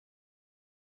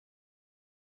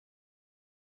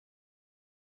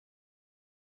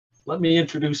Let me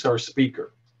introduce our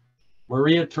speaker.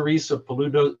 María Teresa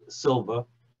Pulido Silva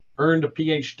earned a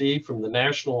PhD from the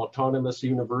National Autonomous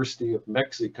University of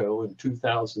Mexico in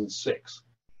 2006.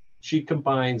 She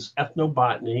combines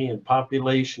ethnobotany and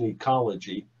population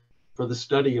ecology for the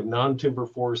study of non-timber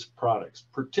forest products,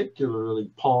 particularly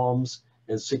palms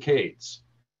and cycads.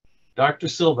 Dr.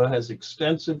 Silva has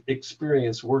extensive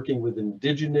experience working with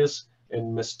indigenous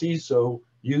and mestizo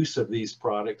use of these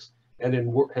products and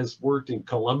has worked in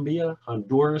Colombia,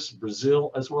 Honduras, Brazil,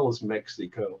 as well as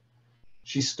Mexico.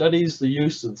 She studies the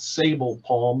use of sable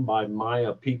palm by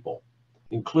Maya people,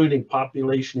 including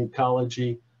population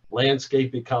ecology,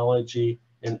 landscape ecology,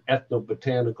 and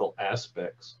ethnobotanical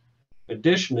aspects.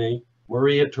 Additionally,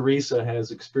 Maria Teresa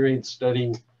has experience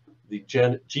studying the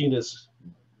genus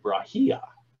Brahia,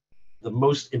 the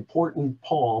most important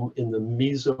palm in the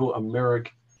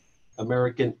Mesoamerican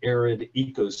arid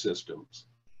ecosystems.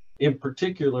 In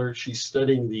particular, she's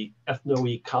studying the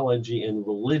ethnoecology and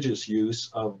religious use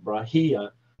of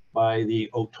Brahia by the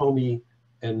Otomi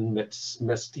and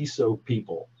Mestizo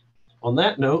people. On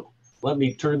that note, let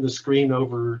me turn the screen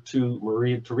over to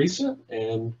Maria Teresa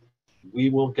and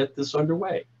we will get this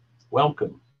underway.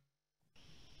 Welcome.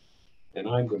 And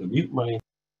I'm going to mute my...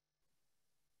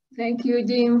 Thank you,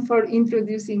 Jim, for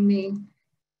introducing me.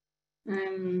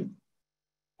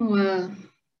 Well,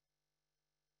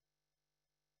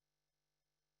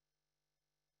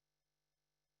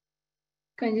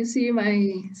 can you see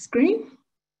my screen?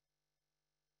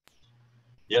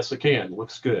 Yes, I can.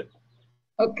 Looks good.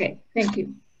 Okay, thank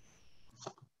you.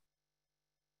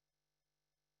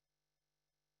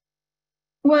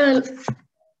 Well,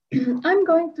 I'm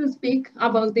going to speak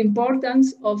about the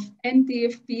importance of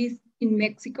NTFPs in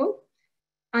Mexico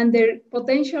and their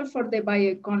potential for the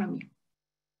bioeconomy.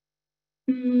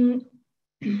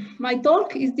 My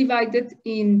talk is divided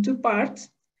in two parts.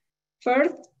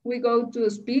 First, we go to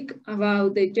speak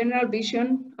about the general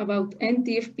vision about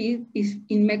NTFP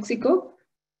in Mexico,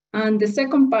 and the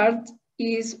second part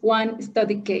is one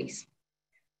study case.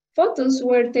 Photos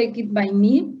were taken by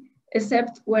me,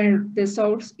 except where the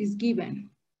source is given.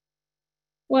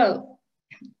 Well,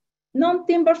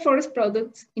 non-timber forest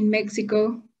products in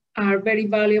Mexico are very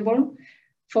valuable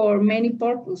for many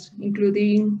purposes,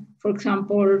 including, for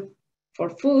example, for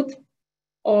food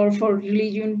or for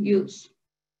religion use.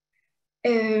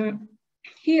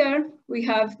 Here we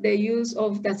have the use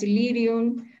of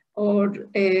Dasylirium or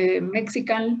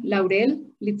Mexican laurel,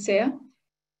 Lydsea,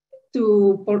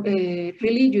 to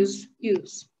religious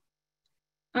use.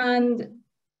 And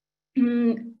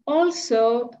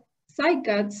also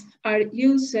cycads are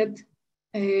used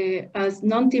as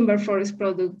non-timber forest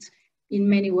products in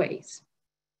many ways,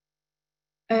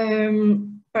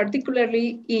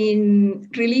 particularly in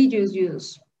religious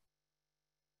use.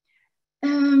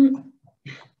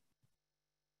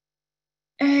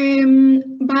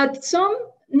 But some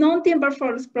non-timber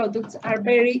forest products are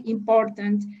very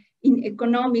important in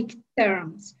economic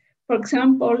terms. For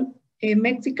example, a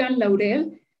Mexican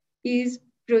laurel is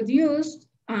produced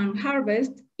and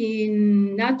harvested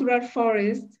in natural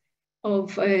forests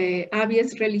of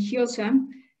Abies religiosa,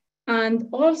 and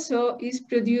also is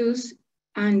produced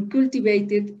and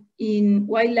cultivated in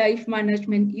wildlife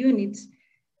management units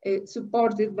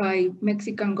supported by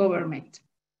Mexican government.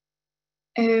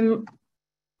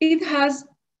 It has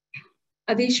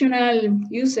additional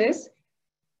uses,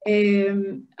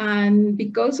 and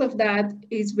because of that,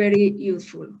 it's very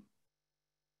useful.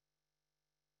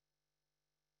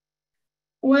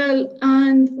 Well,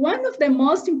 and one of the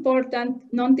most important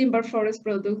non-timber forest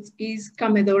products is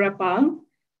Comedora palm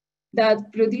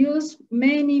that produce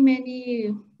many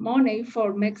money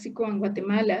for Mexico and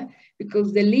Guatemala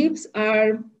because the leaves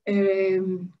are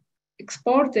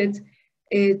exported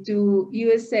to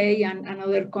USA and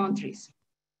other countries.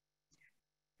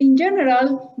 In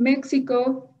general,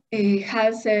 Mexico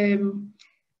has a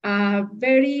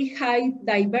very high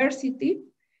diversity,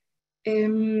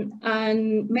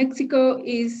 and Mexico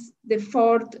is the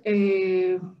fourth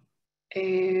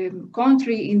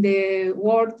country in the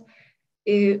world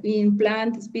in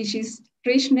plant species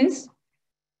richness.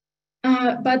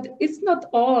 But it's not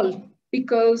all,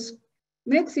 because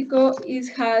Mexico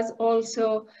has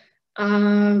also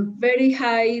very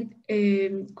high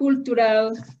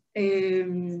cultural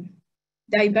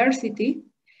diversity.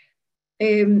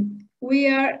 We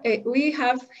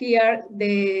have here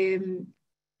the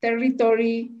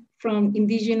territory from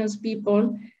indigenous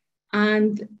people,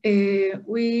 and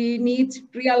we need to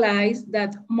realize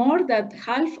that more than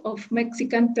half of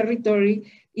Mexican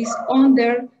territory is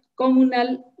under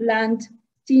communal land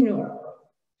tenure.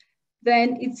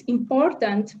 Then it's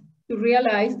important to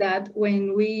realize that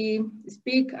when we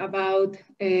speak about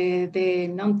the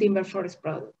non-timber forest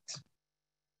products.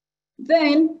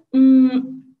 Then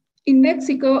in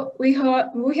Mexico, we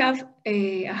have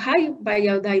a high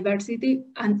biodiversity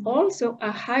and also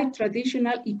a high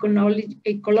traditional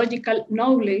ecological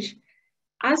knowledge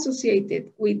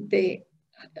associated with the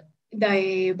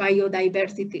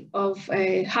biodiversity of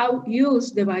how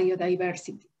use the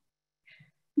biodiversity.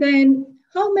 Then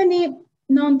how many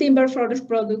non-timber forest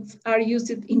products are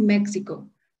used in Mexico?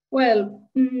 Well,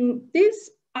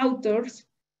 these authors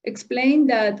explain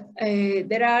that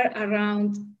there are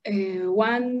around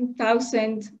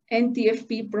 1,000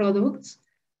 NTFP products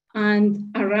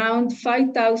and around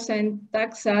 5,000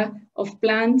 taxa of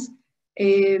plants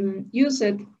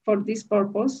used for this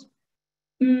purpose.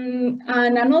 And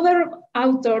another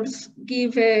authors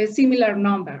give similar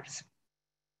numbers.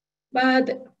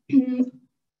 But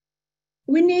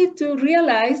we need to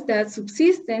realize that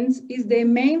subsistence is the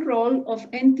main role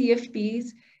of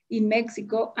NTFPs in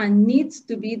Mexico and needs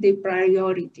to be the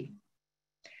priority.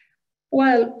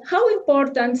 Well, how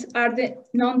important are the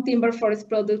non-timber forest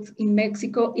products in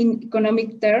Mexico in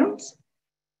economic terms?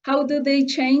 How do they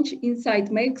change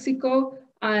inside Mexico?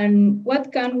 And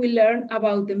what can we learn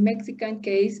about the Mexican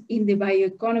case in the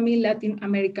bioeconomy Latin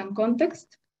American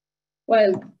context?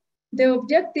 Well, the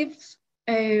objectives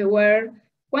were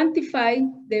quantify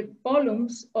the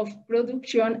volumes of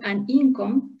production and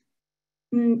income,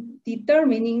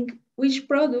 determining which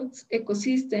products,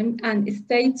 ecosystem, and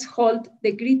states hold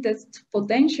the greatest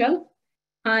potential,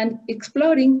 and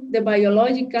exploring the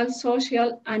biological,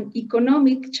 social, and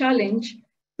economic challenge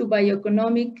to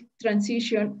bioeconomic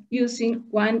transition using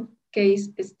one case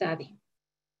study.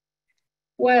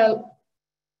 Well,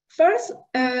 first,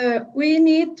 we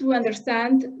need to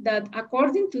understand that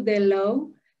according to the law,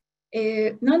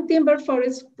 non-timber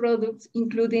forest products,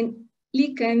 including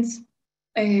lichens,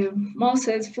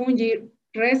 mosses, fungi,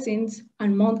 resins,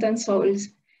 and mountain soils,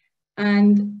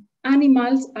 and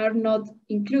animals are not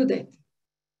included.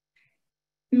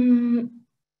 The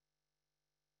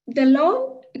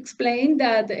law explained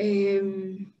that a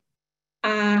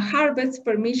harvest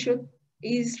permission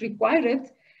is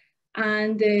required,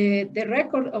 and the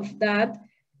record of that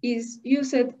is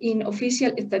used in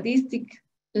official statistics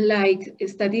like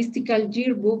statistical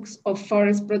yearbooks of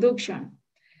forest production.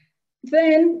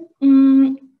 Then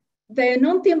the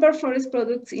non-timber forest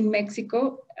products in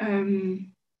Mexico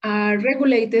are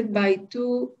regulated by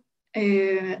two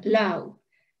laws,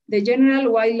 the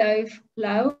General Wildlife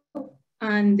Law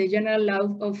and the General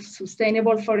Law of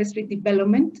Sustainable Forestry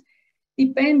Development,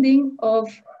 depending of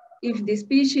if the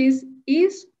species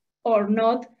is or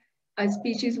not a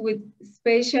species with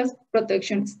special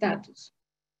protection status.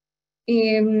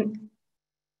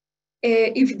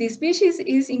 If the species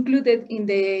is included in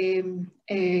the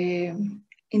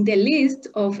list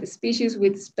of species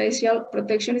with special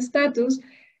protection status,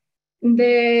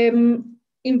 the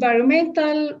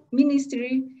environmental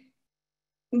ministry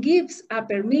gives a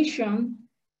permission,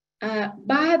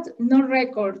 but no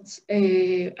records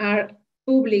are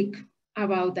public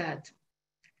about that.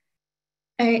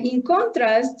 In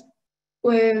contrast,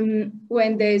 when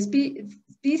the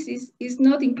species is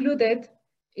not included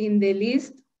in the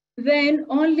list, then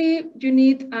only you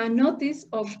need a notice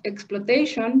of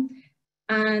exploitation,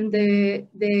 and the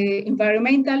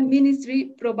environmental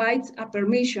ministry provides a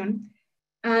permission,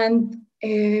 and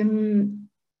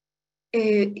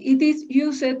it is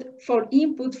used for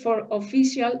input for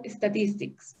official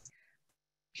statistics.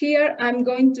 Here I'm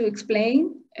going to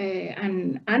explain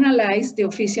and analyze the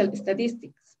official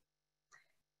statistics.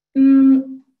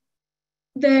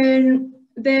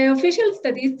 The official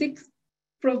statistics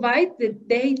provide the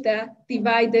data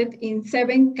divided in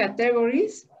 7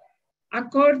 categories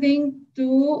according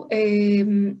to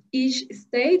each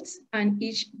state and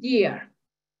each year.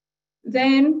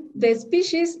 Then the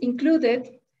species included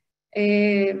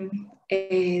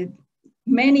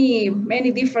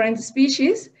many different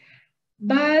species,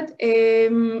 but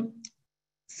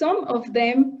some of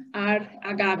them are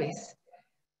agaves.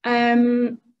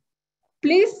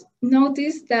 Please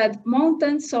notice that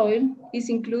mountain soil is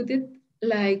included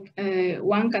like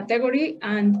one category,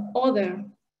 and other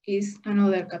is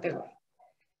another category.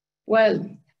 Well,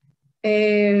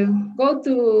 go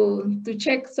to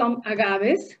check some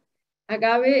agaves.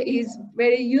 Agave is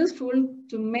very useful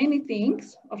to many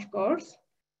things, of course,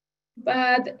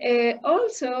 but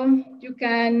also you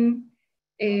can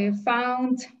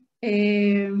find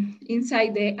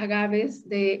inside the agaves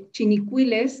the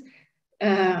chinicuiles,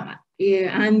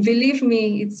 and believe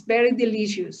me, it's very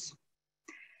delicious.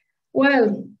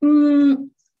 Well,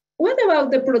 what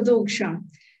about the production?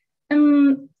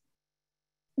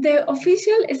 the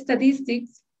official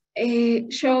statistics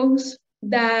shows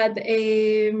that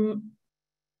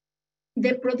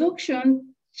the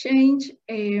production change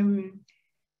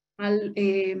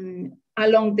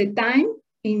along the time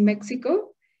in Mexico,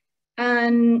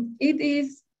 and it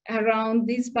is around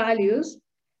these values,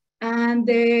 and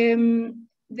the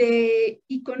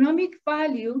economic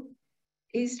value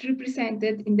is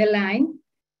represented in the line,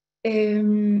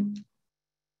 and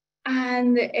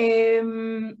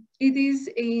it is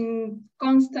in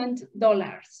constant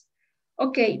dollars.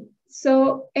 Okay,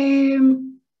 so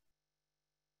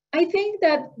I think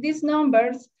that these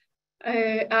numbers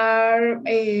are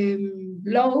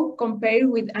low compared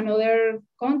with another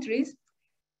countries,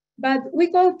 but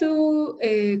we go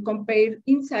to compare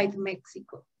inside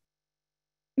Mexico.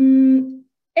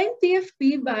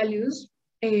 NTFP values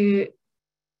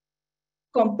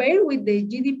compared with the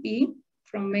GDP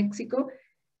from Mexico,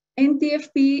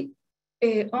 NTFP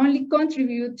only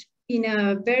contribute in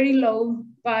a very low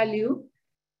value,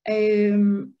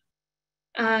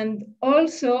 and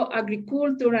also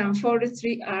agriculture and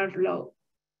forestry are low.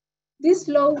 These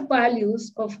low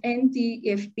values of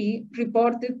NTFP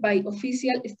reported by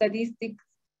official statistics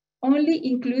only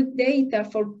include data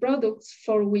for products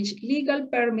for which legal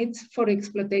permits for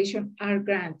exploitation are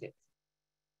granted.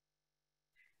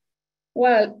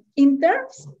 Well, in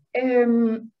terms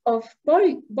of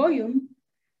volume,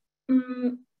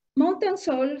 mountain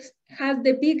soils has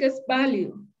the biggest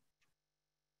value.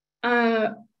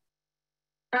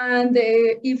 And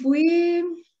if we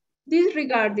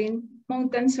disregarding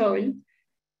mountain soil,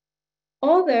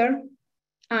 other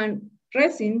and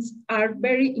resins are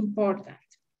very important.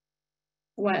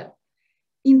 Well,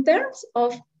 in terms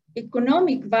of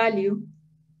economic value,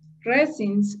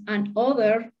 resins and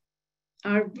other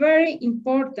are very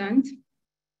important,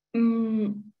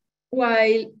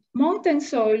 while mountain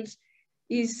soils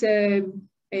is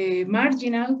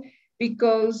marginal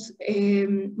because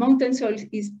mountain soils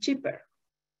is cheaper.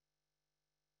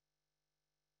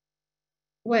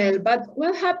 Well, but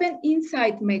what happened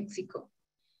inside Mexico?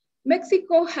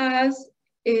 Mexico has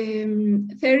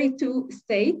 32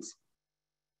 states.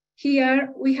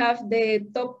 Here we have the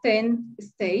top 10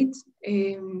 states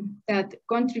that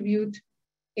contribute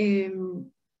to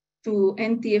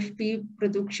NTFP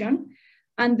production.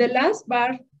 And the last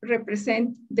bar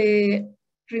represents the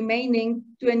remaining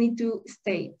 22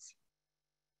 states.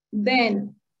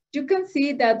 Then you can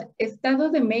see that Estado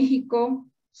de Mexico,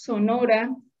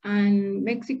 Sonora, and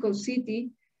Mexico City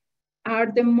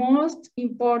are the most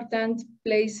important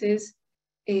places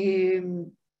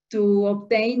to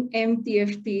obtain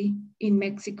NTFP in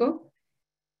Mexico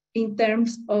in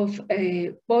terms of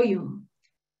volume.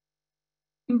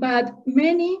 But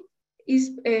many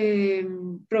is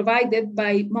provided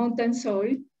by mountain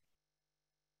soil,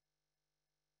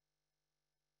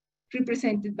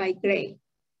 represented by gray.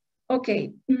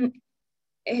 Okay,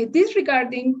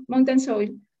 disregarding mountain soil,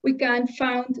 we can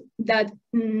find that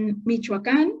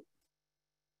Michoacán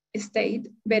state,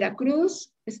 Veracruz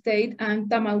state, and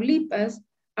Tamaulipas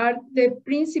are the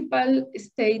principal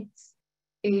states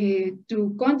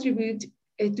to contribute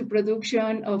to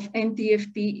production of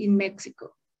NTFP in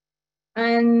Mexico.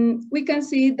 And we can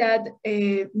see that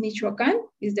Michoacán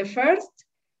is the first,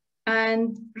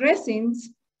 and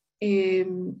resins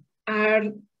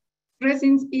are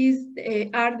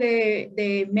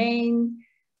the main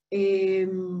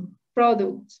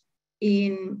products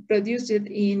produced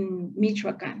in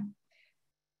Michoacán.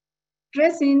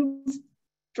 Resins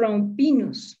from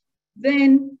pinus.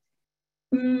 Then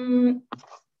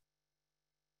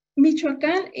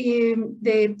Michoacán,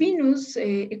 the pinus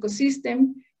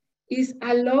ecosystem is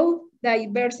a low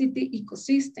diversity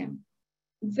ecosystem.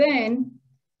 Then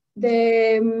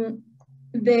the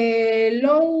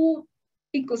low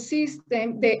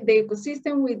ecosystem, the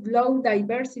ecosystem with low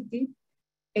diversity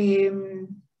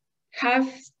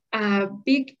has a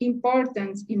big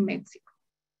importance in Mexico.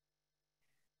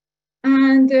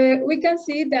 And we can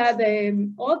see that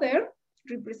the other,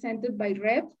 represented by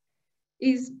red,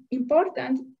 is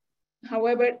important.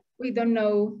 However, we don't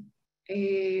know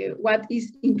what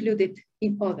is included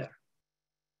in other.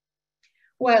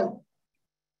 Well,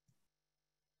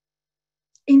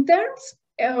 in terms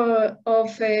to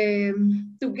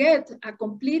get a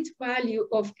complete value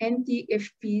of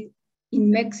NTFP in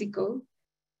Mexico,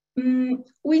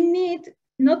 we need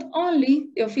not only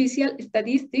the official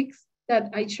statistics that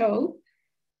I showed,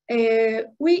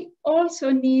 we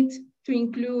also need to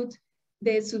include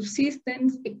the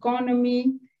subsistence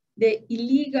economy, the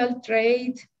illegal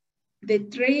trade, the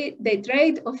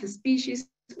trade of species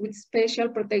with special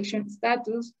protection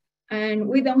status, and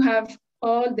we don't have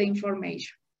all the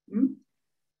information.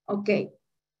 Okay,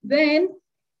 Then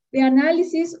the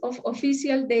analysis of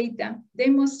official data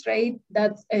demonstrate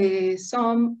that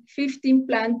some 15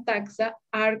 plant taxa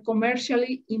are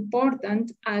commercially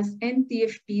important as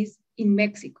NTFPs in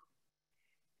Mexico.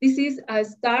 This is a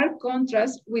stark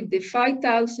contrast with the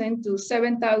 5,000 to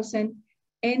 7,000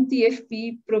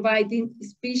 NTFP providing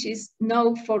species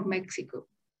known for Mexico.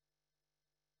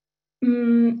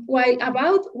 While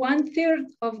about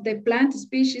 1/3 of the plant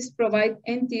species provide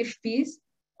NTFPs,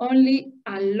 only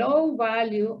a low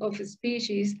value of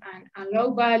species and a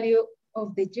low value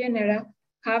of the genera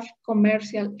have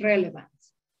commercial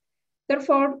relevance.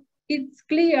 Therefore, it's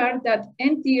clear that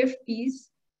NTFPs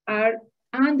are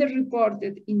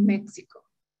underreported in Mexico.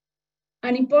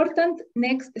 An important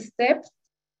next step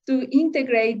to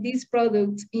integrate these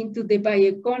products into the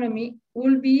bioeconomy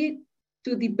will be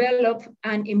to develop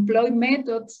and employ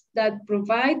methods that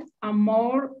provide a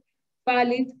more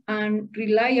valid and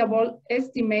reliable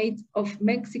estimate of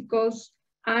Mexico's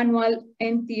annual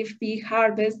NTFP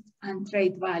harvest and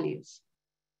trade values.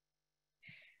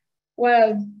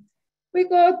 Well, we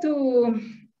go to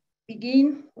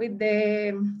begin with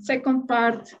the second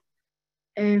part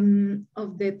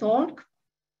of the talk,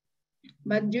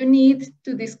 but you need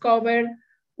to discover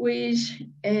which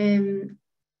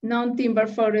non-timber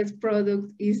forest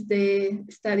product is the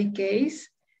study case.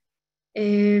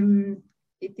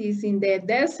 It is in the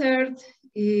desert.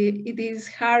 It is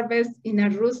harvested in a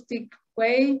rustic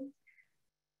way.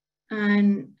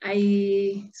 And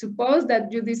I suppose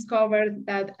that you discovered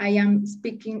that I am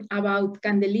speaking about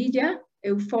Candelilla,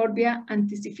 Euphorbia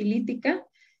antisyphilitica.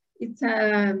 It's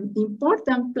an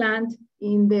important plant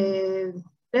in the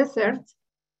desert.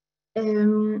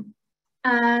 And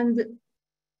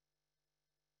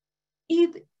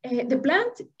the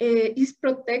plant is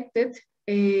protected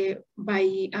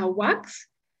by a wax.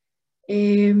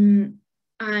 And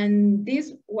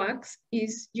this wax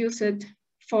is used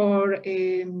for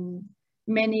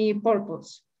many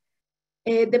purposes.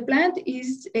 The plant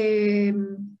is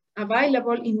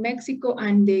available in Mexico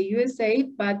and the USA,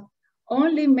 but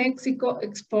only Mexico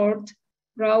exports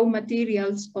raw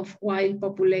materials of wild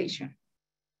population.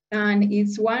 And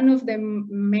it's one of the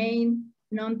main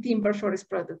non-timber forest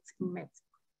products in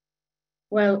Mexico.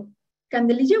 Well,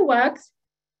 Candelilla wax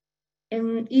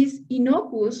is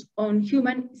innocuous on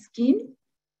human skin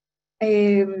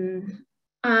and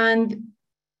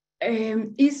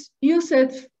is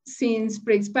used since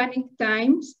pre-Hispanic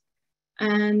times,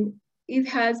 and it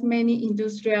has many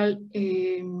industrial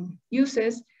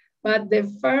uses, but the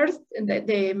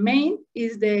main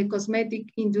is the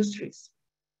cosmetic industries.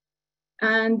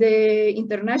 And the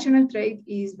international trade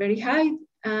is very high,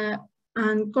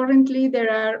 and currently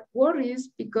there are worries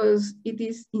because it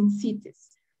is in cities.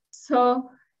 So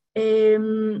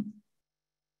it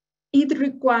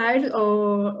requires,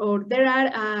 or there are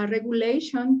a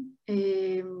regulation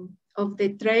of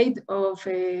the trade of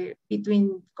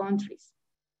between countries.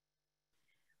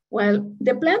 Well,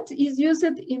 the plant is used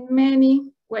in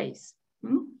many ways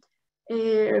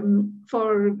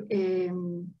for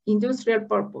industrial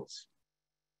purpose.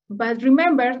 But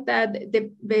remember that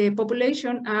the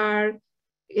population are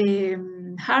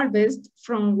harvested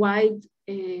from wild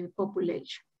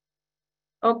population.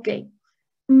 Okay,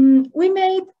 we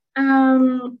made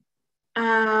a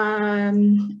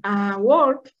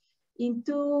work in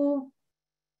two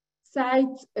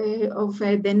sites of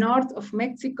the north of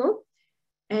Mexico.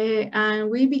 And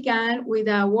we began with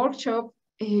a workshop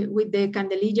with the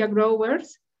Candelilla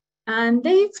growers, and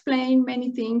they explained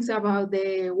many things about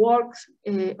the works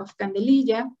of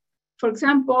Candelilla. For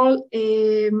example,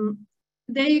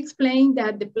 they explained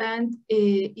that the plant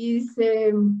is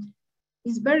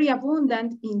very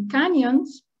abundant in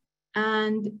canyons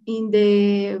and in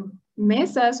the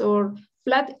mesas or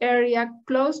flat area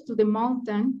close to the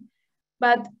mountain,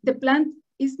 but the plant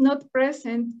is not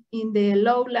present in the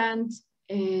lowlands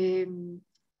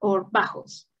or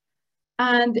bajos.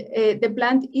 And the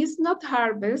plant is not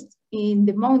harvested in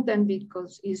the mountain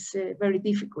because it's very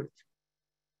difficult.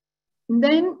 And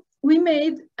then we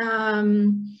made a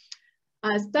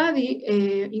study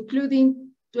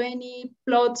including 20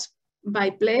 plots by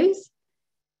place,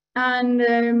 and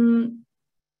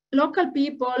local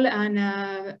people and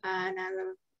a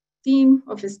team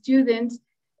of students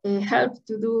helped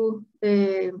to do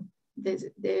the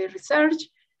research.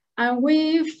 And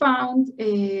we found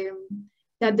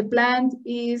that the plant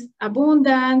is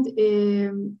abundant,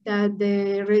 that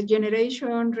the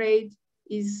regeneration rate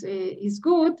is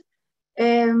good.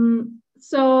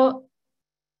 So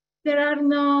there are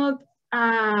not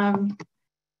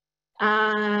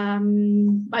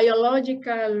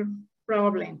biological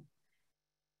problem.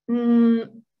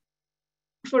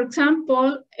 for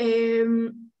example,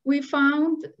 we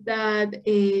found that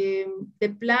the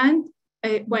plant,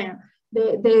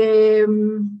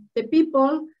 the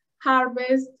people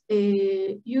harvest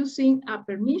using a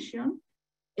permission.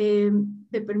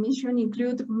 The permission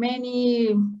includes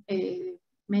many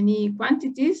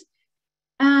quantities,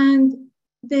 and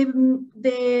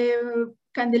the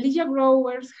candelilla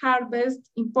growers harvest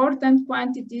important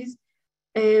quantities,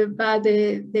 but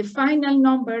the final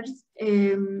numbers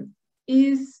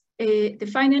the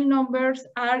final numbers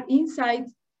are inside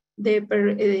the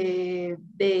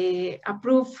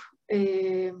approved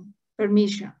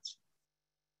permissions.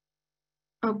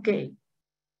 Okay.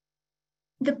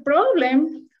 The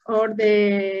problem or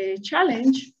the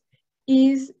challenge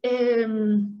is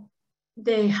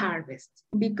the harvest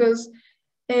because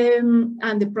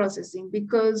and the processing,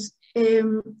 because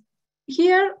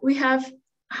here we have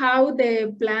how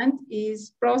the plant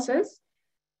is processed.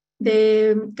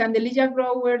 The candelilla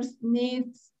growers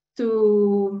need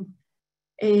to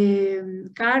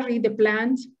carry the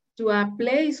plant to a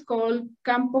place called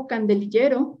Campo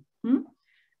Candelillero,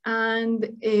 and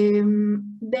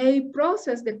they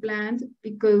process the plant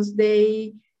because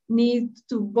they need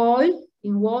to boil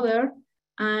in water,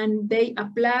 and they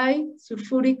apply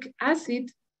sulfuric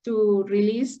acid to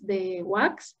release the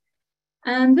wax,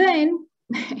 and then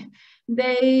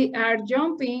they are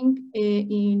jumping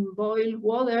in boiled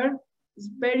water. It's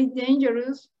very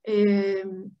dangerous,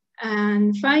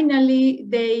 and finally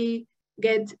they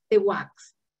get the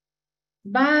wax.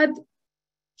 But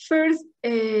first,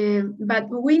 but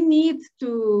we need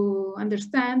to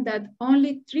understand that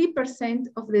only 3%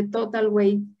 of the total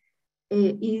weight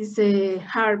is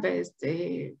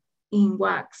harvested in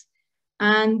wax,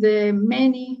 and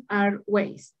many are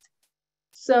waste.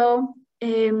 So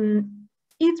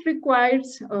it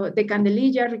requires, the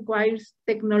candelilla requires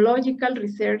technological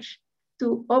research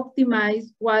to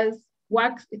optimize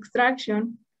wax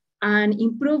extraction and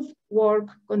improve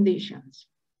work conditions.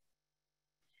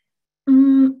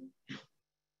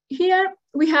 Here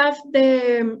we have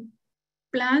the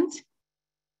plant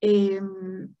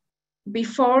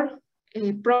before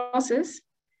a process,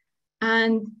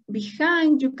 and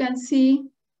behind you can see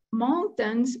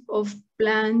mountains of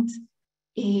plants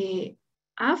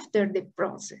after the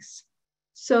process.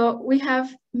 So we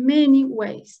have many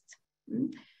waste.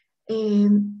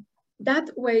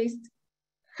 That waste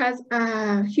has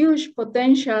a huge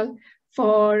potential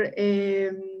for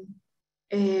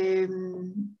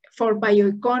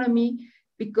bioeconomy,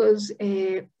 because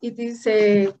it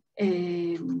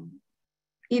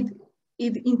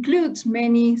includes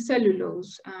many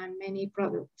cellulose and many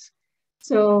products.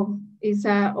 So it's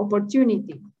an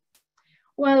opportunity.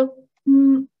 Well,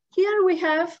 here we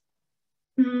have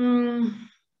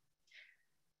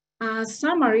a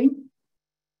summary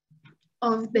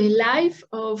of the life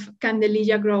of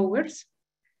candelilla growers.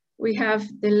 We have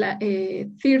the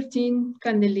 13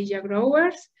 candelilla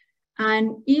growers,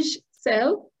 and each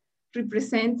cell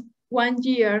represents 1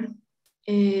 year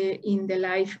in the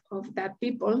life of that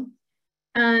people.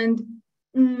 And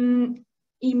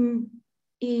in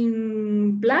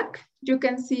black, you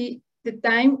can see the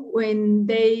time when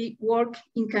they work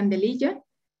in candelilla.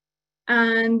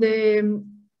 And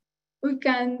we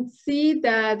can see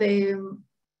that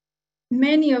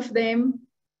many of them,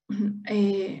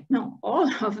 no,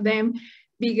 all of them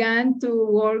began to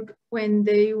work when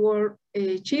they were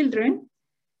children.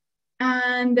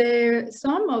 And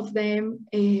some of them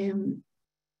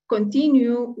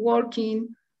continue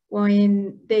working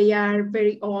when they are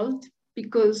very old,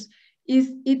 because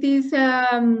it is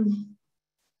an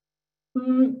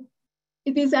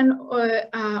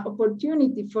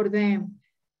opportunity for them.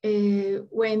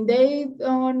 When they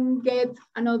don't get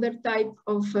another type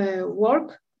of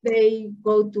work, they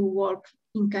go to work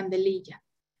in candelilla.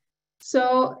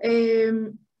 So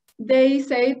they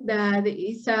say that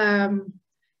it's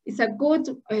a good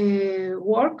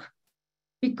work,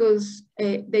 because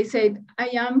they said, I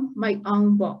am my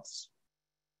own boss.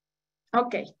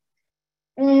 Okay.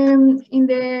 In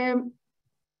the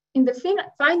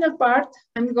final part,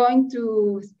 I'm going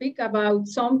to speak about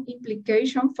some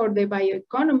implication for the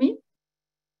bioeconomy.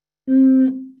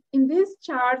 In this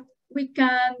chart, we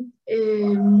can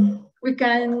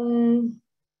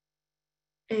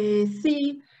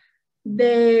see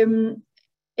the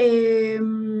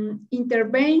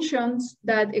interventions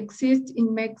that exist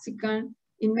in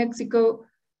Mexico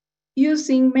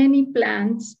using many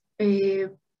plants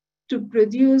to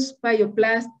produce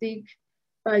bioplastic,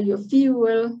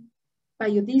 biofuel,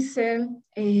 biodiesel,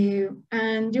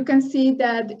 and you can see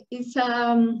that it's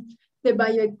the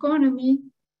bioeconomy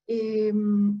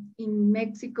in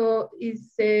Mexico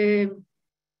is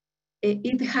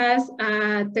it has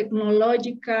a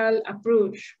technological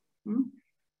approach.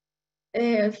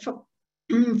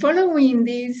 Following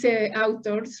these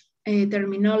authors'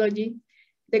 terminology,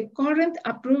 the current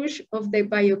approach of the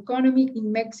bioeconomy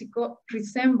in Mexico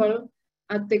resembles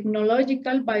a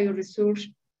technological bioresource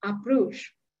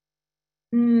approach,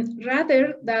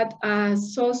 rather than a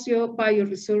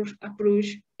socio-bioresource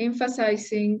approach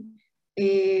emphasizing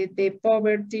the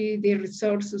poverty, the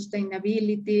resource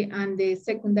sustainability, and the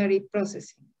secondary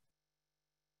processing.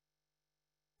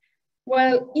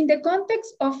 Well, in the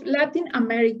context of Latin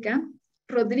America,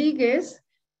 Rodriguez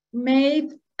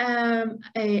made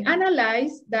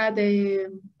analyze that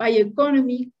the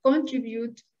bioeconomy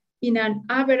contribute in an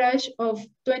average of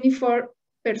 24%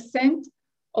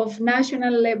 of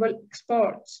national level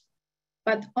exports,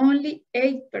 but only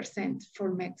 8%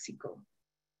 for Mexico.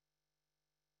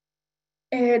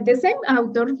 The same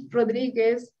author,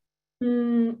 Rodriguez,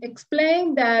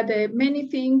 explained that many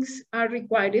things are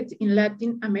required in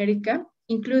Latin America,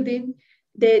 including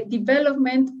the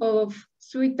development of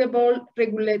suitable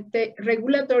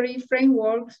regulatory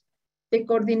frameworks, the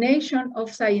coordination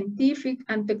of scientific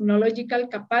and technological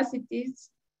capacities,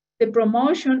 the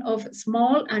promotion of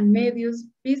small and medium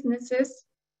businesses,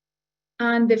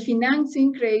 and the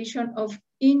financing creation of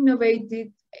innovative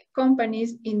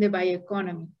companies in the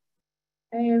bioeconomy.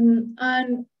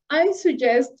 And I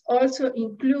suggest also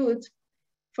include,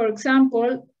 for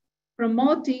example,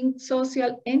 promoting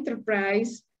social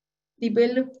enterprise,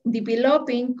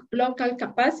 developing local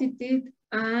capacity,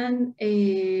 and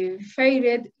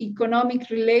fair economic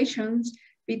relations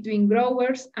between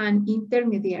growers and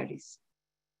intermediaries.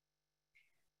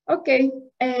 Okay,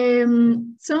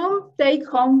 some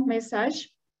take-home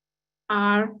message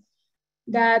are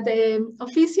that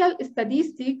official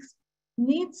statistics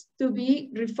needs to be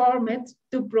reformed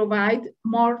to provide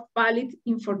more valid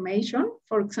information.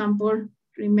 For example,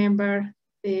 remember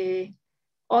the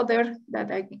other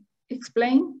that I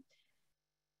explained.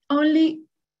 Only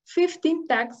 15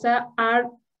 taxa are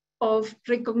of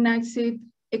recognized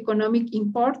economic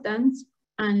importance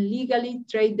and legally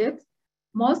traded,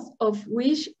 most of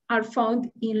which are found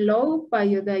in low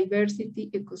biodiversity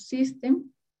ecosystem.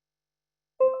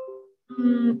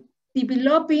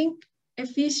 Developing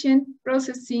efficient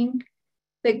processing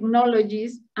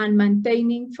technologies and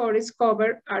maintaining forest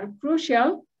cover are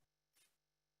crucial.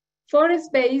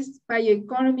 Forest-based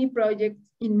bioeconomy projects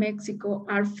in Mexico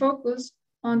are focused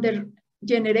on the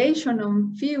generation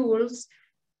of fuels,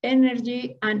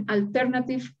 energy, and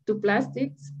alternative to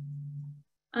plastics.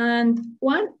 And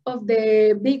one of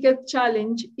the biggest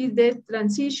challenges is the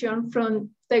transition from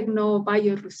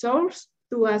techno-bioresource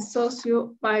to a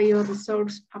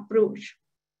socio-bioresource approach.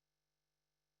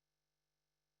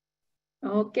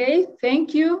 Okay,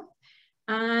 thank you.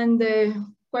 And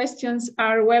questions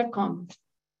are welcome.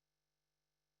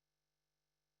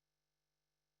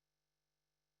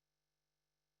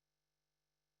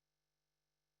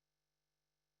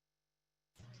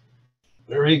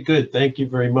 Very good. Thank you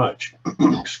very much.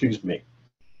 Excuse me.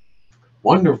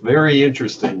 Wonderful. Very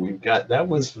interesting. That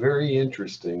was very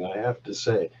interesting, I have to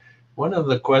say. One of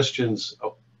the questions,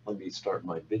 oh, let me start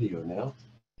my video now.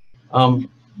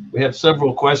 We have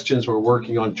several questions. We're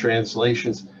working on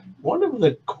translations. One of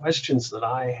the questions that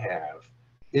I have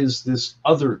is this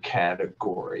other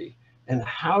category, and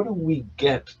how do we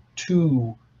get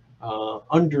to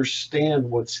understand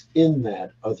what's in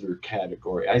that other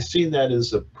category? I see that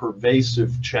as a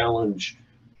pervasive challenge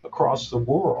across the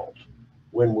world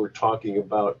when we're talking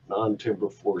about non-timber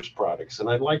forest products. And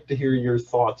I'd like to hear your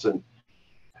thoughts on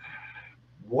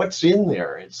what's in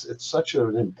there. It's such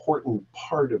an important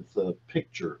part of the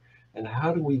picture. And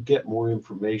how do we get more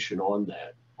information on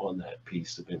that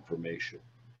piece of information?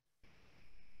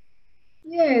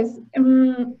 Yes.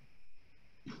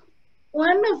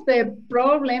 One of the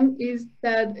problems is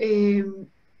that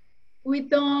we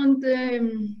don't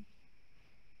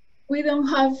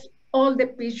have all the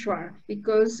picture,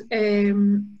 because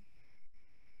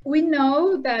we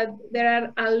know that there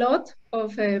are a lot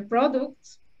of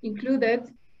products included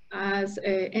as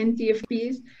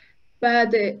NTFPs,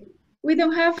 but we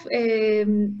don't have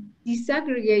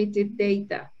disaggregated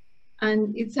data.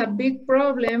 And it's a big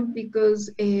problem because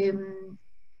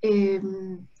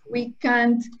we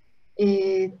can't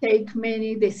take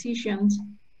many decisions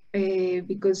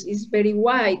because it's very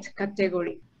wide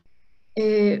category,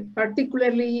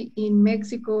 particularly in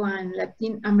Mexico and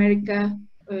Latin America,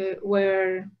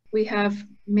 where we have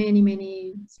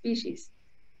many species.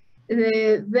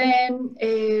 Then,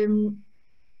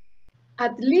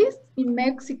 at least in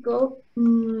Mexico,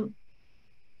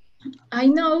 I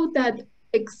know that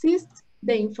exists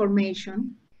the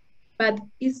information, but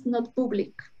it's not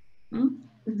public,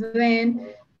 then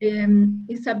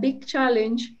it's a big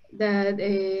challenge that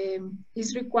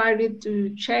is required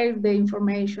to share the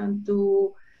information,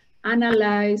 to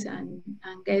analyze and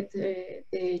get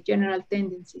the general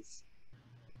tendencies.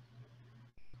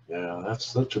 Yeah, that's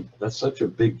such a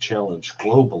big challenge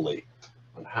globally.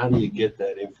 On how do you get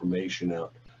that information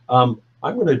out? I'm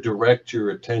going to direct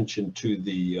your attention to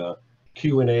the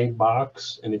Q&A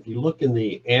box, and if you look in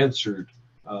the answered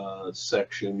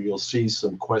section, you'll see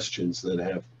some questions that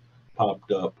have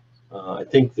popped up. I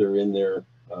think they're in there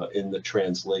in the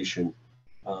translation,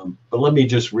 but let me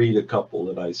just read a couple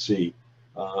that I see.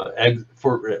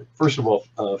 First of all,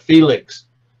 Felix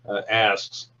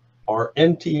asks, are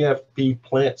NTFP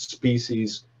plant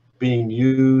species being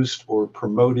used or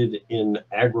promoted in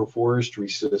agroforestry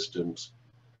systems,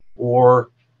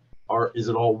 or is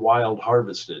it all wild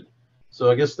harvested?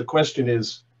 So I guess the question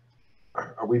is,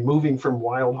 are we moving from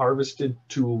wild harvested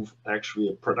to actually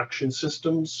a production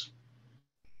systems?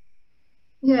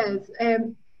 Yes,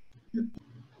 it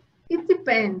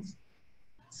depends.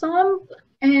 Some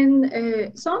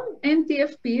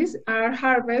NTFPs are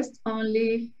harvested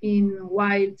only in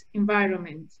wild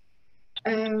environments.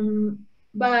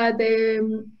 But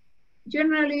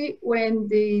generally, when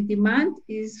the demand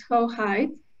is so high,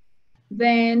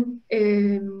 then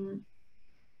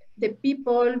the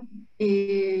people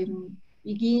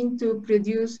begin to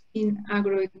produce in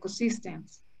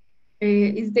agroecosystems.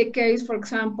 It's the case, for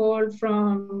example, from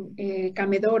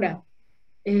Camedora.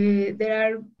 There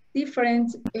are different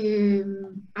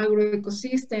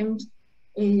agroecosystems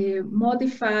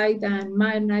modified and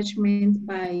management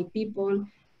by people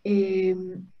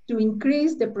to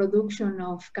increase the production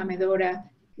of Camedora,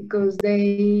 because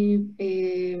they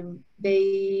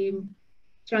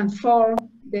transform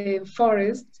the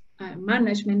forest,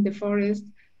 management the forest,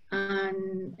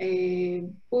 and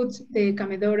put the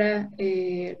Camedora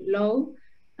low,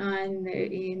 and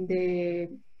in the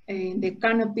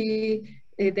canopy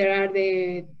there are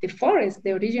the forest,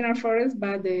 the original forest,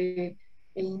 but in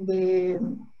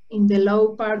the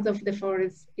low part of the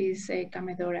forest is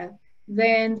Camedora.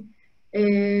 Then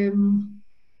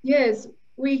yes,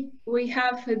 we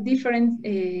have different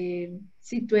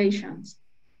situations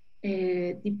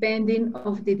depending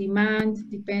of the demand,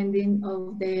 depending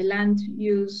of the land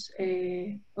use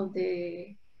of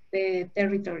the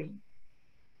territory.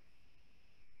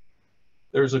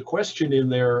 There's a question in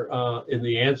there in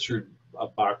the answered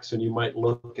box, and you might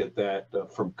look at that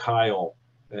from Kyle.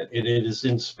 It is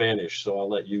in Spanish, so I'll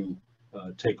let you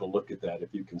take a look at that.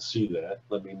 If you can see that,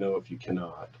 let me know if you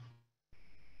cannot.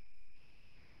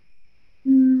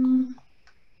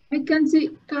 I can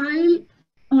see Kyle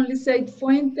only said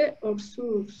fuente or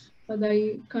source, but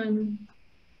I can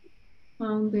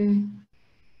find the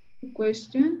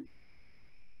question.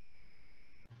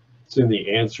 It's in the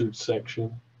answered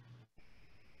section.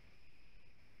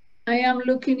 I am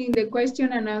looking in the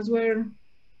question and answer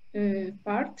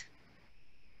part.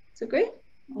 It's okay?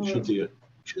 You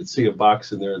should see a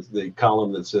box in there, the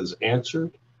column that says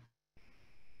answered.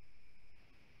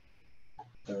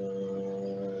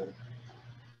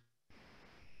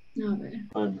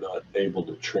 I'm not able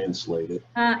to translate it.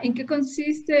 ¿En qué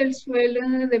consiste el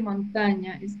suelo de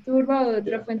montaña? ¿Es turba o de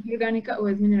otra fuente orgánica o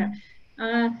es mineral?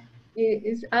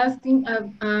 It's asking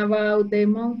about the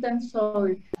mountain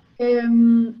soil.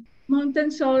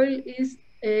 Mountain soil is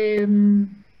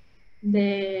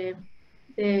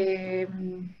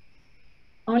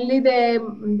only the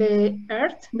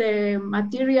earth, the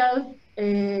material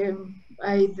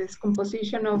by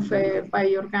decomposition of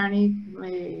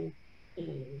bioorganic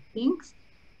things,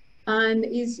 and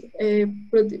is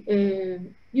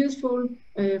useful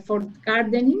for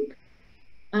gardening,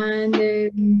 and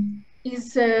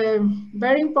is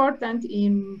very important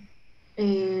in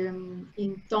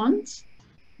tons,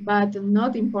 but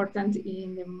not important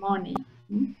in the money.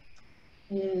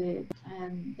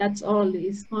 And that's all.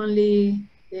 It's only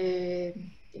the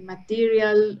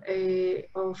material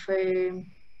of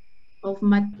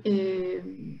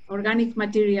organic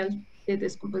material, the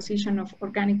decomposition of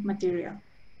organic material.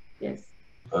 Yes.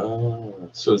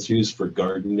 So it's used for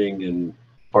gardening and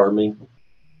farming?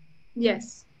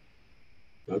 Yes.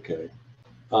 Okay.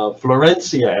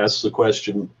 Florencia asks the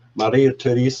question, María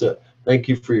Teresa, thank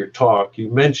you for your talk. You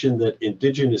mentioned that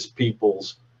indigenous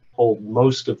peoples hold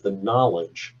most of the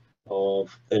knowledge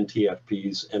of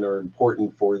NTFPs and are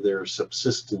important for their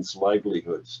subsistence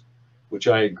livelihoods, which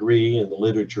I agree and the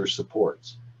literature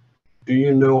supports. Do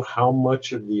you know how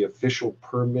much of the official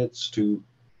permits to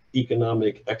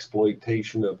economic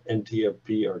exploitation of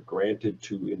NTFP are granted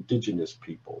to indigenous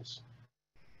peoples?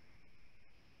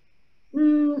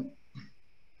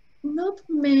 not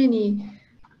many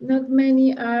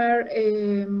are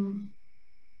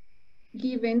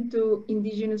given to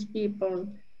indigenous people.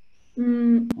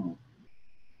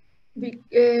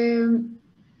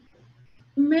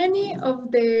 Many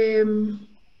of the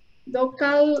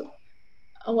local,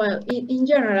 well, in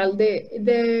general,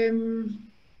 the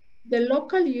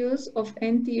local use of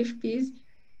NTFPs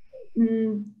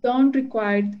don't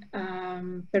require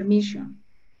permission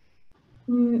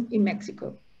in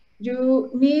Mexico. You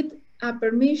need a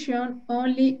permission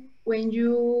only when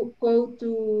you go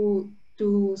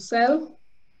to sell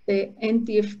the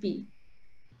NTFP,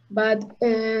 but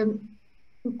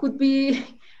could be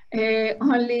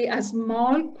only a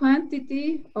small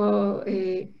quantity, or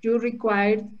you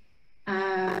require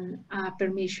a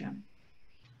permission,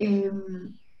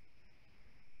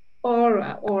 or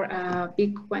a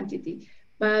big quantity.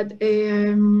 But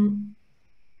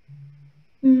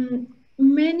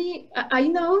I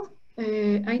know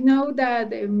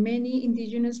that many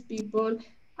indigenous people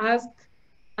ask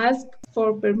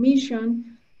for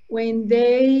permission when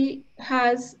they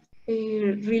has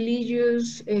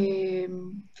religious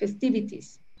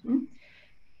festivities.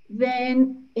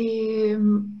 Then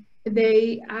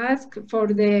they ask for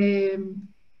the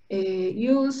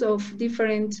use of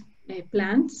different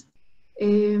plants,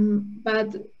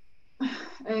 but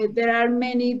there are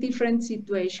many different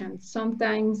situations.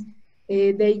 Sometimes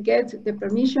they get the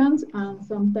permissions and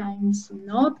sometimes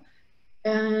not.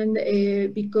 And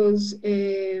because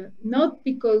not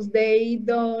because they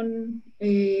don't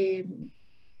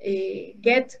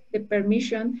get the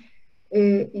permission,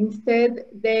 instead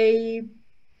they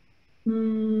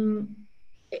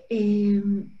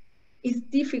it's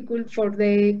difficult for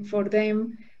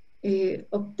them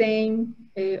obtain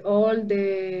all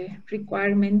the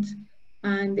requirements,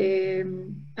 and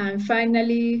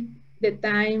finally the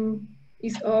time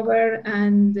is over,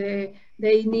 and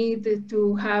they need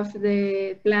to have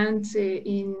the plants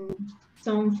in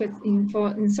some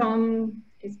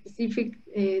specific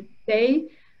day,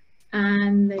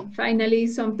 and finally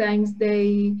sometimes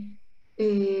they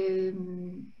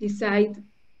decide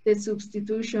the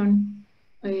substitution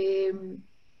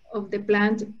of the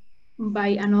plant by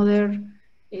another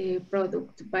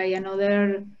product, by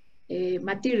another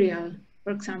material,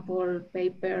 for example,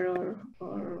 paper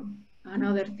or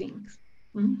another things.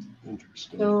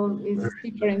 Interesting. So it's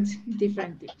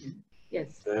different.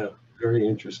 Yes. Yeah, very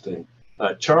interesting.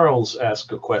 Charles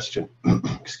asked a question.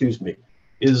 Excuse me.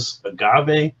 Is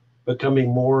agave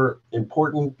becoming more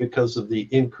important because of the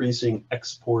increasing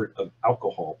export of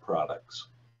alcohol products?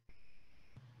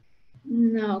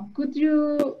 No, could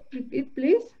you repeat,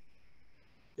 please?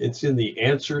 It's in the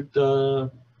answered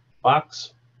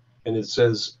box, and it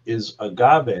says, is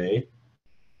agave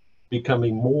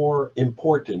becoming more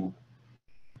important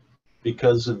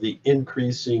because of the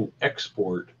increasing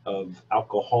export of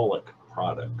alcoholic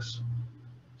products?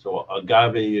 So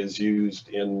agave is used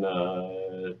in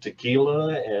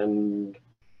tequila and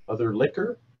other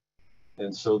liquor,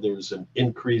 and so there's an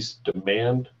increased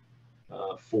demand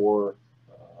for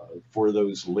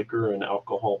those liquor and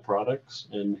alcohol products.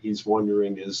 And he's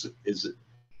wondering, is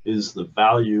the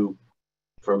value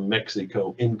from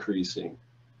Mexico increasing?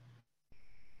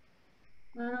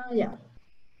 Yeah,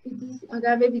 it is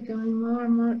agave becoming more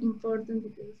and more important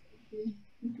because of the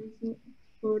increasing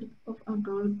export of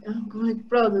alcoholic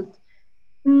products.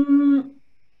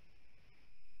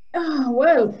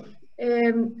 Well,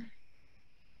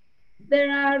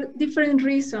 there are different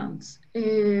reasons.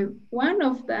 One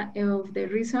of the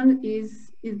reason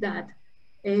is that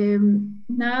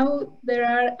now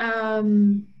there are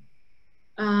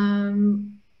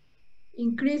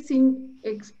increasing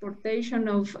exportation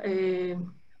of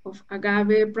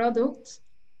agave products,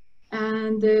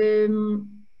 and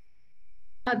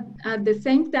at the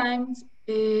same time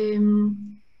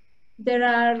there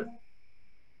are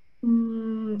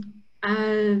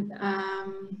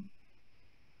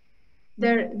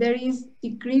there is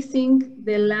decreasing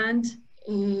the land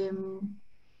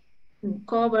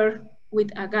cover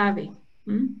with agave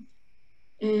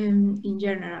in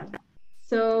general.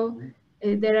 So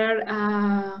there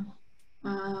are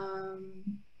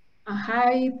a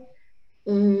high,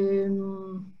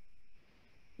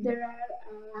 there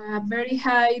are a very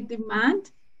high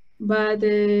demand, but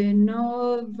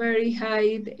no very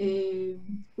high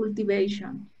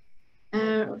cultivation.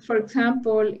 For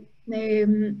example,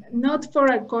 not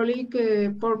for alcoholic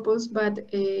purpose, but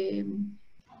I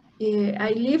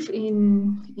live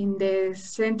in the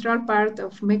central part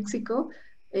of Mexico.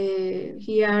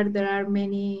 Here there are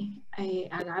many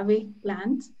agave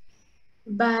plants,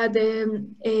 but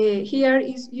here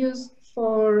is used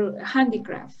for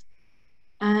handicraft.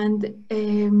 And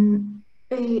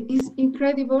it's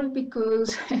incredible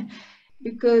because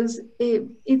it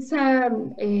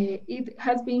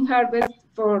has been harvested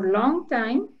for a long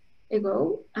time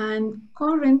ago, and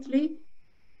currently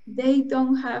they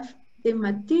don't have the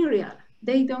material.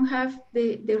 They don't have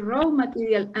the raw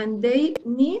material, and they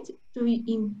need to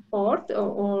import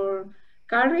or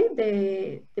carry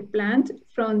the plant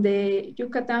from the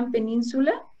Yucatan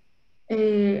Peninsula,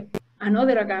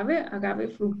 another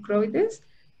agave fructoides.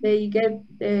 They get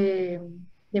the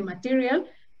material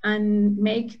and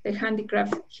make the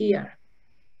handicraft here.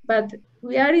 But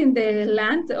we are in the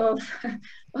land of,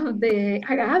 of the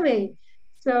agave.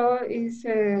 So it's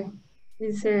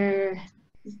a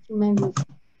tremendous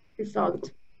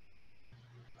result.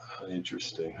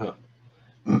 Interesting, huh?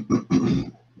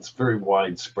 It's very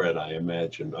widespread, I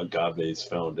imagine. Agave is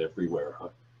found everywhere, huh?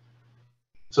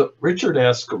 So Richard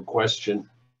asked a question.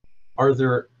 Are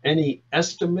there any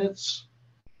estimates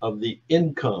of the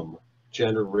income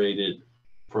generated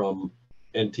from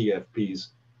NTFPs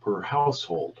per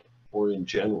household or in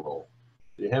general?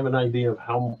 Do you have an idea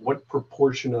of what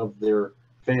proportion of their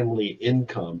family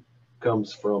income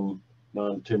comes from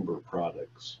non-timber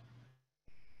products?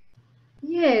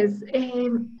 Yes,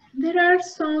 there are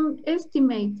some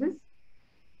estimates,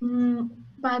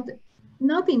 but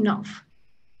not enough.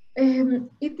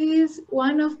 It is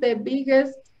one of the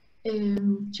biggest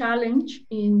challenge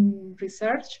in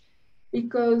research,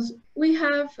 because we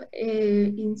have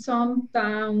in some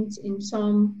towns, in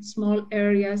some small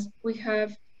areas, we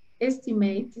have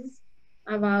estimates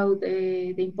about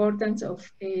the importance of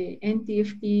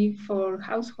NTFP for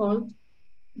household,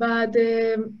 but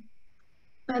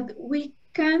we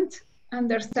can't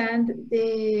understand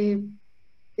the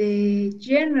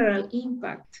general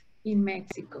impact in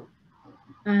Mexico,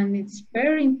 and it's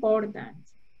very important.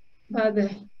 But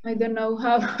I don't know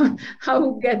how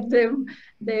how get them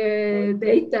the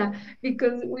data,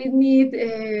 because we need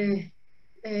a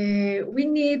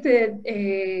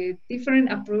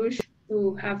different approach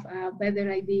to have a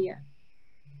better idea.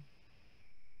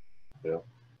 Yeah,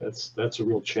 that's a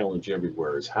real challenge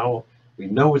everywhere, is how we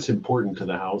know it's important to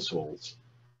the households.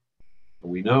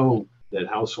 We know that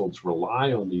households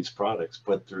rely on these products,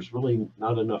 but there's really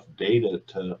not enough data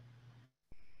to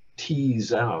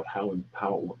tease out how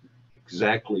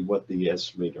exactly what the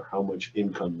estimate or how much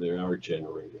income they are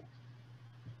generating.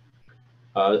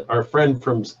 Our friend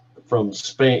from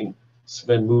Spain,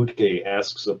 Sven Moodke,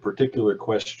 asks a particular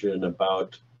question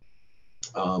about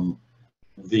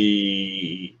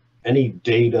any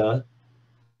data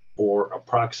or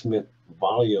approximate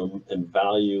volume and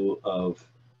value of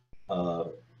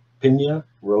piña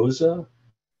rosa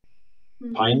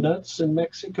pine nuts in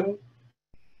Mexico.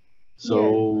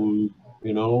 So,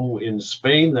 you know, in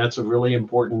Spain, that's a really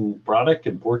important product.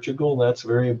 In Portugal, that's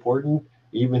very important.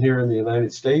 Even here in the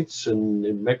United States and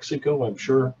in Mexico, I'm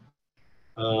sure.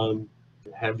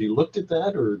 Have you looked at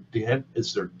that, or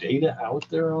is there data out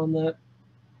there on that?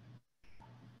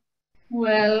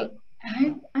 Well,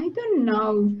 I don't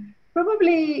know.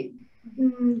 Probably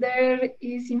there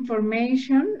is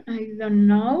information. I don't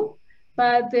know,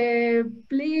 but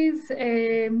please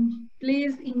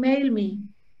email me.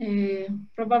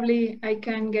 Probably I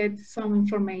can get some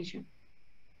information.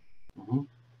 Mm-hmm.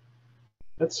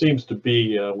 That seems to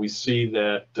be, we see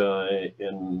that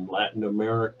in Latin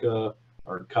America,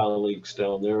 our colleagues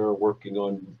down there are working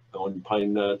on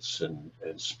pine nuts, and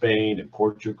Spain and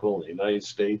Portugal, and the United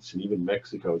States, and even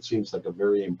Mexico. It seems like a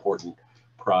very important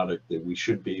product that we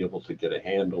should be able to get a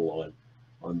handle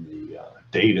on the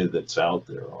data that's out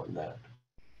there on that.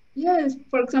 Yes,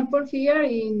 for example, here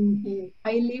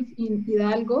I live in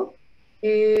Hidalgo.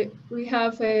 We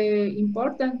have an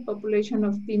important population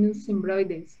of Pinus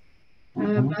symbroides.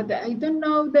 But I don't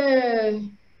know the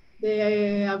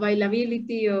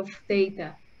availability of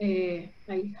data. I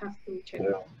have to check.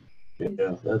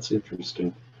 Yeah, that's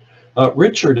interesting.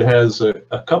 Richard has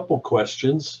a couple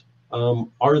questions.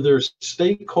 Are there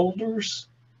stakeholders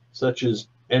such as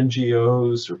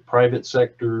NGOs or private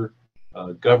sector,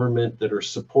 government, that are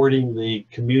supporting the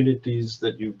communities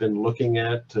that you've been looking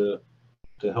at to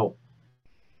help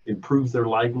improve their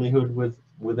livelihood with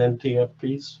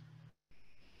NTFPs?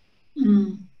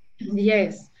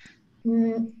 Yes.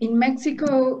 In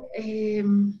Mexico,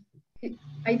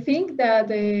 I think that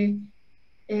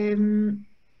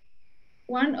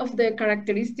one of the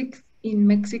characteristics in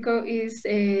Mexico is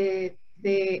the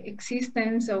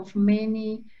existence of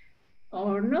many,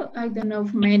 or not, I don't know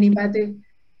if many, but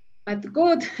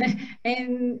good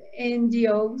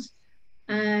NGOs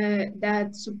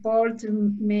that support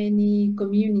many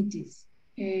communities,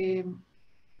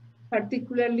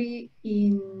 particularly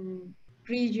in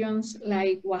regions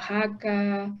like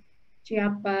Oaxaca,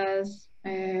 Chiapas,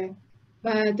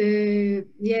 but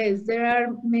yes, there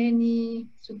are many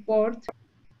support,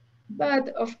 but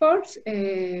of course,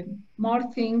 more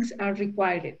things are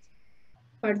required,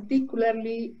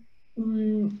 particularly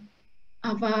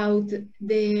about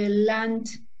the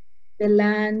land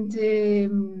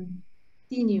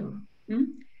tenure.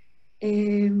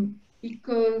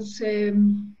 Because,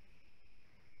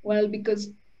 well, because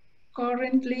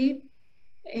currently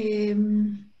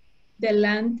the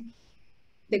land,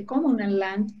 the communal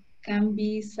land can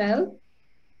be sold,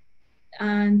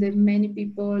 and many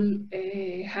people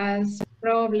has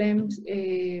problems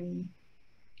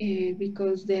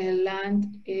because the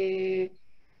land is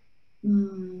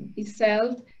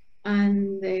sold,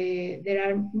 and there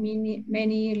are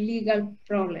many legal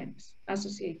problems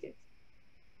associated.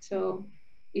 So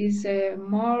it's it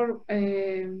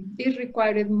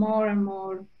required more and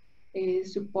more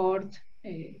support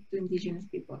to indigenous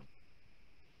people.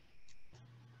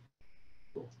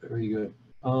 Very good.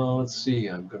 Let's see,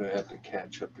 I'm going to have to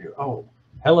catch up here. Oh,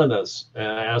 Helena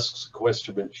asks a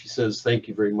question, and she says, thank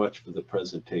you very much for the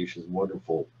presentation.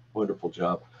 Wonderful, wonderful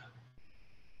job.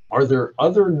 Are there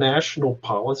other national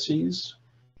policies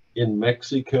in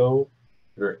Mexico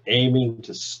that are aiming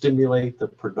to stimulate the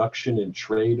production and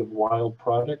trade of wild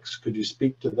products? Could you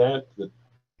speak to that? The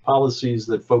policies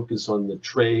that focus on the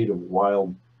trade of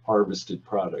wild harvested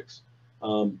products.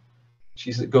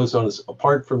 She goes on, as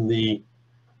apart from the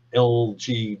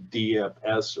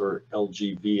LGDFS or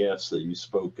LGVS that you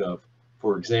spoke of,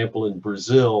 for example, in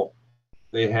Brazil,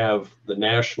 they have the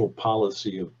national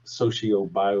policy of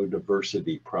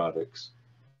socio-biodiversity products.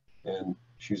 And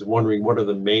she's wondering what are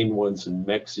the main ones in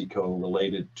Mexico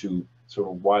related to sort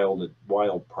of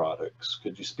wild products.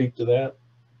 Could you speak to that?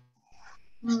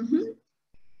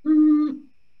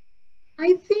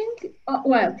 I think,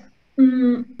 well,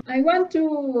 I want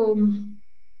to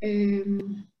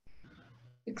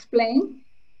explain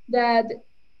that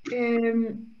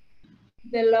the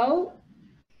law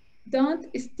don't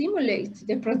stimulate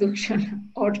the production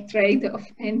or trade of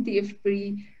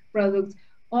NTFP products,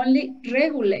 only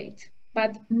regulate,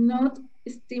 but not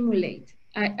stimulate.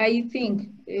 I think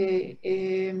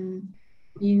in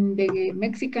the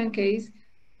Mexican case,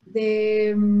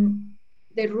 the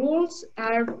rules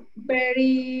are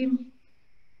very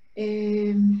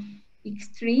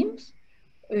extremes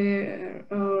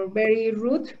or very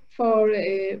rude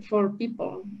for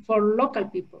people, for local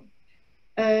people.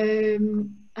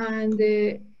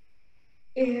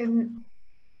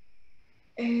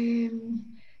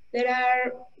 There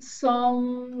are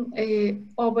some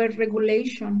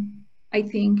over-regulation. I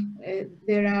think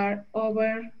there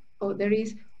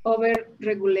is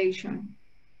over-regulation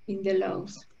in the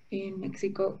laws in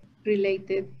Mexico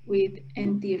related with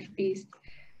NTFPs.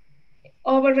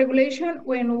 Over-regulation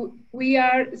when we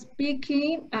are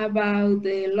speaking about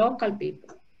the local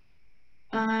people.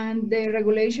 And the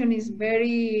regulation is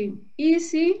very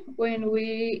easy when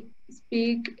we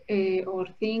speak or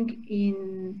think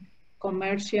in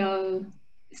commercial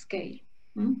scale.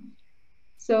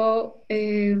 So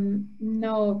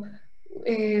no,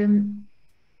 in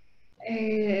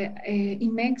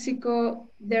Mexico,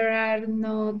 there are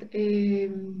not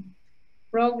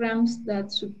programs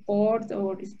that support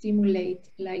or stimulate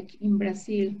like in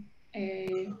Brazil.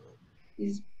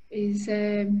 Is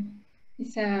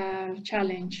a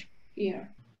challenge here.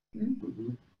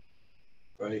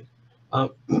 Right.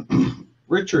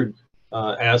 Richard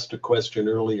asked a question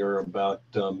earlier about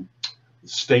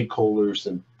stakeholders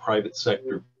and private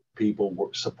sector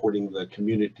people supporting the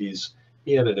communities.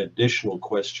 He had an additional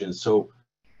question. So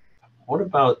what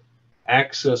about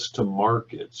access to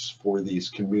markets for these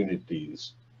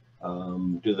communities?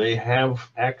 Do they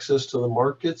have access to the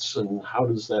markets, and how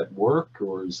does that work?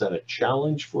 Or is that a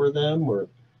challenge for them? Or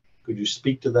could you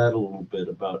speak to that a little bit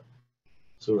about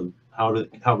sort of how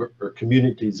are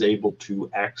communities able to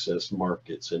access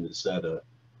markets, and does that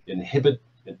inhibit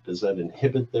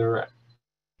their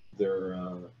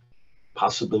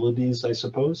possibilities, I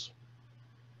suppose?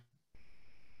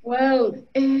 Well,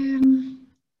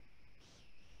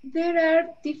 there are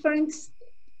different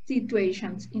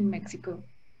situations in Mexico.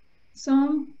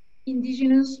 Some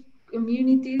indigenous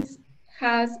communities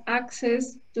has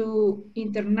access to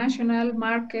international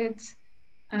markets,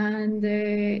 and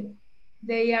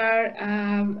they are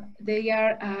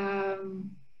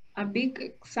a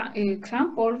big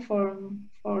example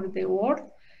for the world.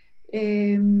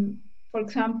 For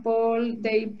example,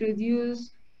 they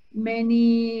produce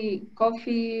many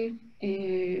coffee,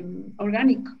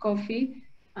 organic coffee,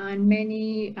 and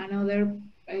many another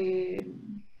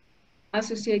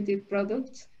associated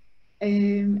products.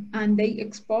 and they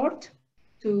export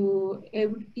to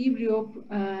Europe,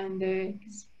 and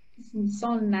it's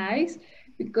so nice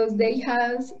because they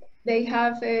have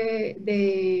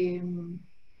the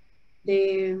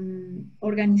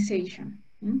organization,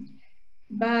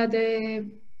 but it's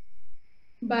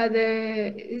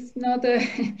not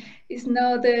it's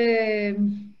not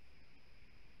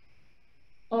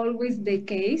always the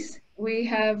case. We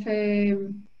have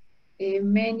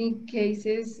many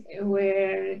cases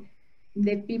where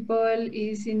the people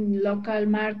is in local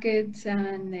markets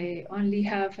and only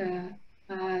have a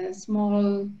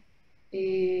small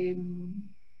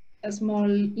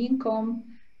income,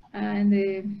 and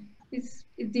it's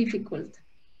difficult.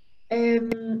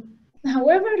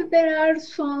 However, there are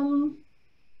some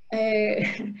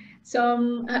I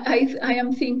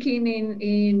am thinking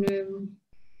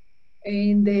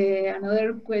in the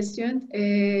another question,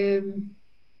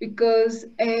 because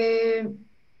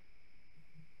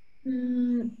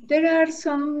there are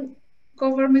some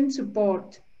government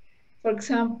support. For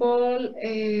example,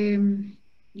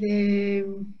 the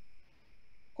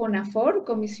CONAFOR,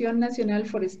 Comisión Nacional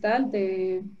Forestal,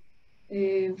 the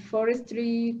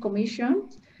Forestry Commission,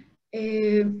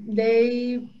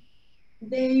 they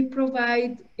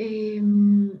provide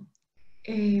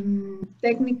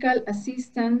technical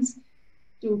assistance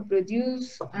to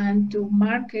produce and to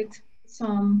market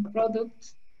some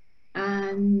products,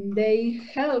 and they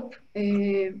help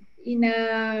in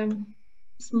a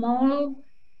small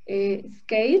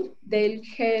scale. They'll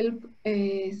help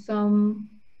some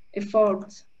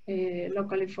efforts,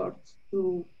 local efforts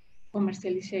to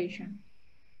commercialization.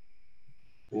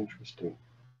 Interesting.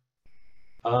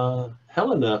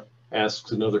 Helena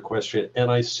asks another question, and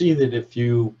I see that if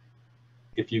you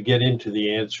get into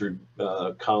the answered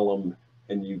column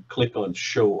and you click on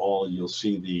show all, you'll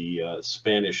see the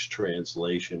Spanish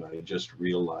translation. I just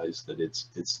realized that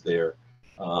it's there.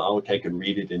 I can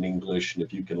read it in English, and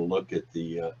if you can look at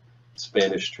the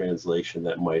Spanish translation,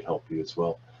 that might help you as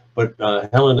well. But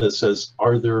Helena says,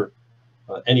 are there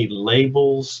any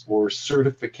labels or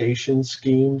certification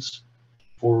schemes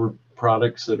for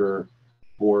products that are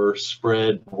more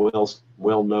spread,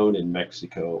 well known in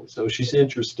Mexico? So she's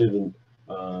interested in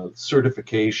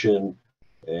certification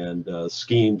and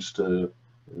schemes to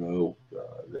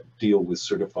deal with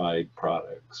certified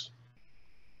products.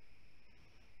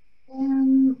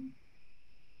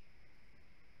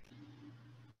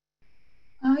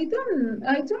 I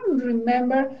don't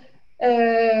remember.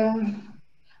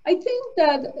 I think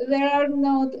that there are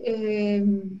not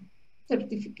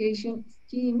certification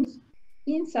schemes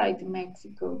inside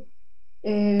Mexico.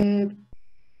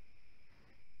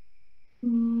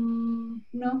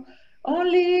 No,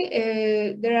 only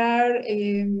there are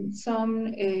some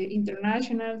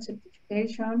international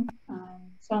certification,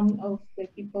 and some of the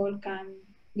people can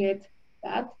get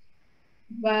that,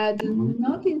 but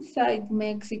not inside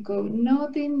Mexico,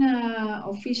 not in an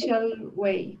official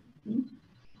way.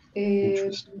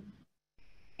 Interesting.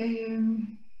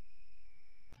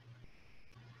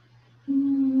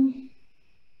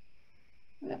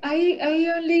 I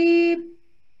only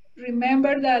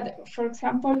remember that, for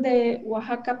example, the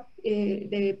Oaxaca,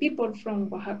 the people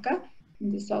from Oaxaca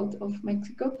in the south of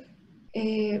Mexico,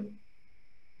 they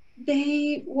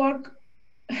work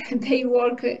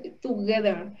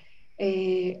together,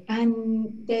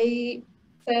 and they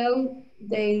sell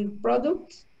their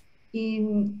products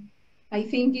in, I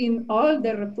think, in all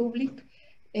the Republic.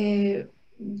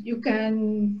 You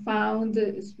can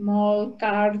find small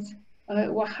cards,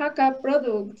 Oaxaca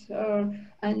products,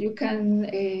 and you can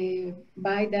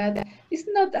buy that. It's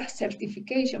not a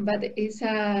certification, but it's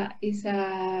a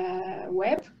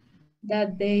web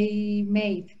that they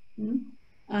made,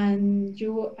 and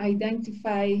you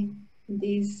identify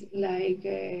this like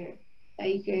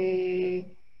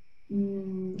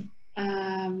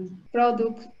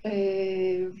product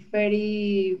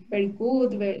very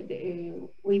good,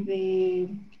 with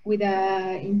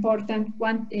a important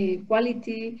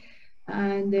quality,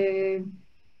 and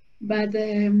but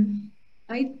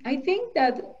I think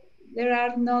that there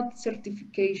are not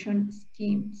certification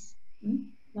schemes,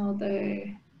 not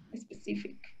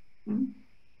specific.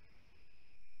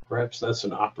 Perhaps that's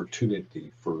an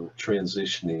opportunity for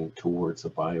transitioning towards a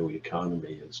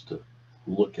bioeconomy, is to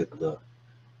look at the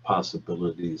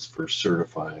possibilities for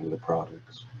certifying the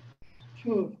products.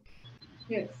 Sure.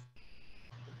 Yes.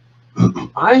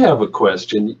 I have a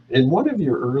question. In one of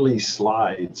your early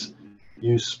slides,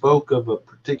 you spoke of a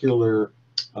particular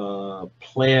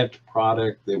plant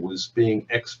product that was being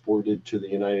exported to the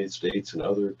United States and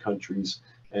other countries,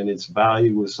 and its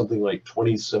value was something like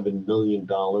 $27 million.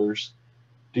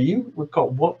 Do you recall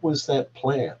what was that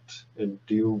plant? And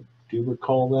do Do you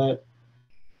recall that?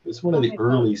 It's one of the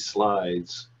early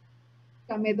slides.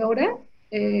 Comedora,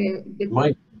 the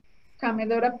Might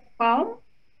Comedora palm.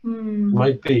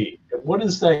 Might be. What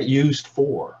is that used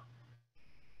for?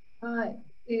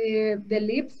 The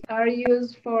leaves are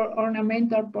used for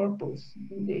ornamental purpose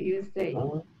in the USA.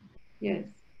 Yes,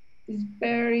 it's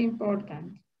very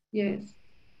important. Yes.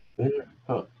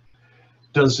 Huh.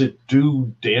 Does it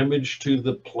do damage to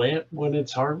the plant when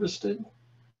it's harvested?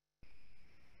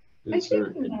 I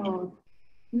think no.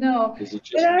 No. Is it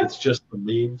just, it's just the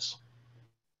leaves?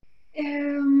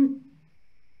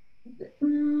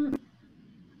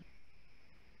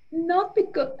 Not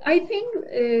because I think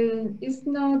it's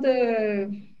not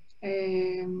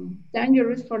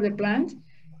dangerous for the plant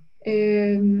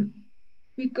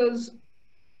because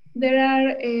there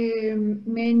are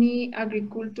many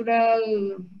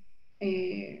agricultural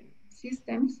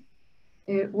systems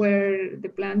where the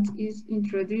plant is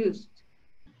introduced,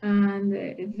 and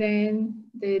then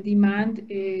the demand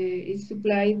is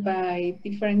supplied by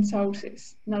different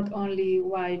sources, not only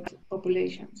wild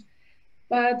populations.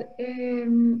 But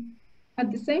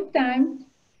at the same time,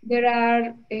 there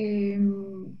are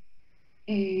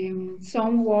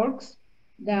some works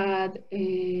that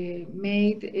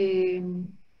made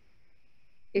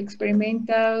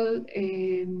experimental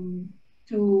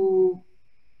to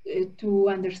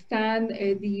understand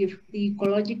the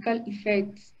ecological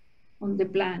effects on the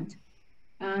plant.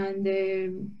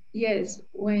 And yes,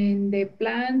 when the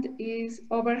plant is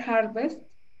over harvested,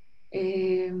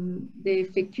 the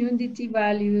fecundity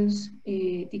values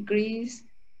decrease,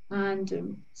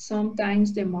 and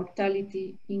sometimes the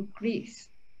mortality increase.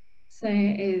 So,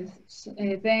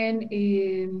 then,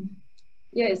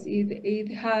 yes, it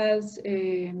has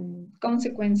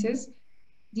consequences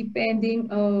depending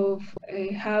of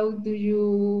how do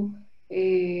you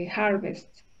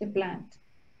harvest the plant.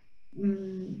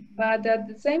 But at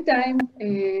the same time,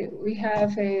 we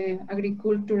have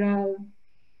agricultural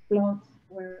plots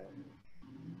where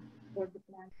the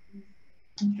plant is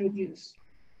introduced.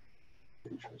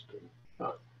 Interesting.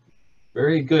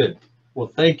 Very good. Well,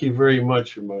 thank you very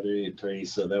much, Maria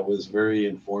Teresa. That was very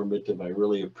informative. I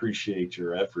really appreciate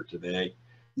your effort today.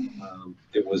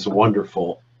 It was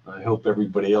wonderful. I hope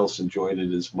everybody else enjoyed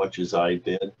it as much as I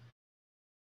did.